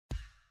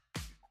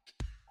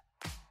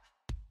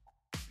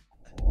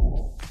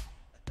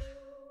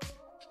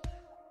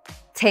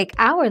Take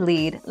our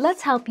lead,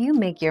 let's help you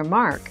make your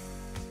mark.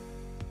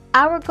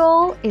 Our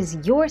goal is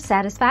your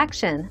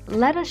satisfaction.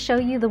 Let us show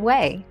you the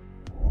way.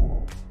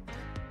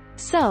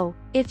 So,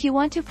 if you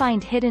want to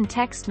find hidden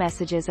text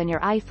messages on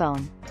your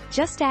iPhone,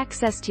 just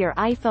access to your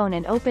iPhone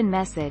and open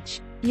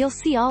Message. You'll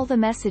see all the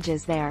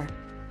messages there.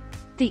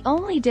 The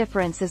only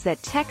difference is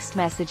that text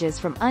messages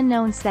from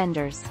unknown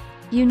senders.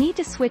 You need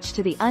to switch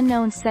to the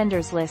unknown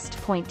senders list.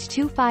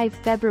 25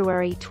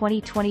 February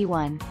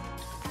 2021.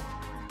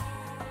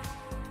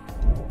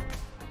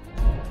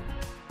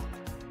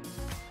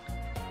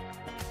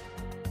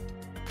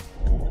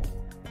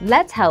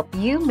 Let's help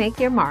you make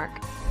your mark.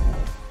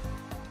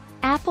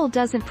 Apple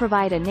doesn't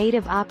provide a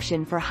native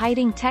option for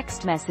hiding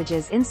text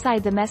messages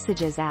inside the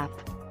Messages app.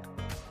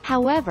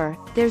 However,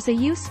 there's a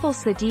useful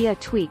Cydia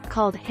tweak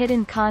called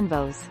Hidden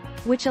Convos,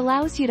 which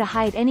allows you to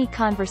hide any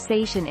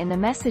conversation in the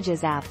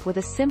Messages app with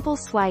a simple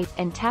swipe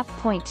and tap.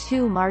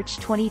 2 March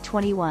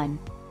 2021.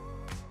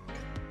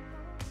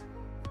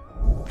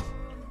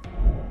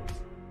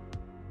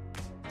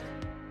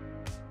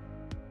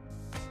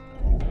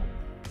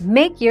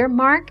 Make your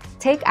mark,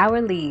 take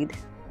our lead.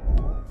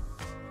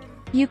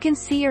 You can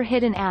see your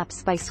hidden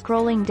apps by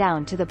scrolling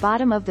down to the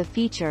bottom of the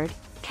Featured,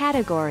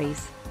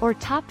 Categories, or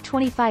Top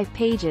 25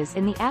 pages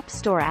in the App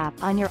Store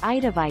app on your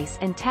iDevice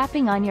and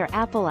tapping on your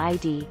Apple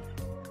ID.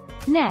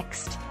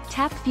 Next,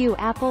 tap View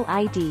Apple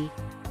ID.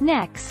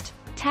 Next,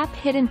 tap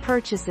Hidden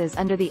Purchases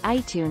under the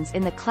iTunes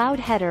in the cloud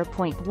header.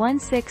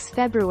 16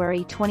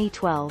 February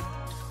 2012.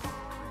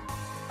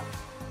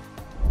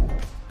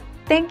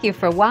 Thank you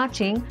for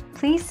watching.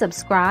 Please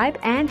subscribe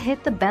and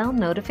hit the bell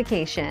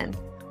notification.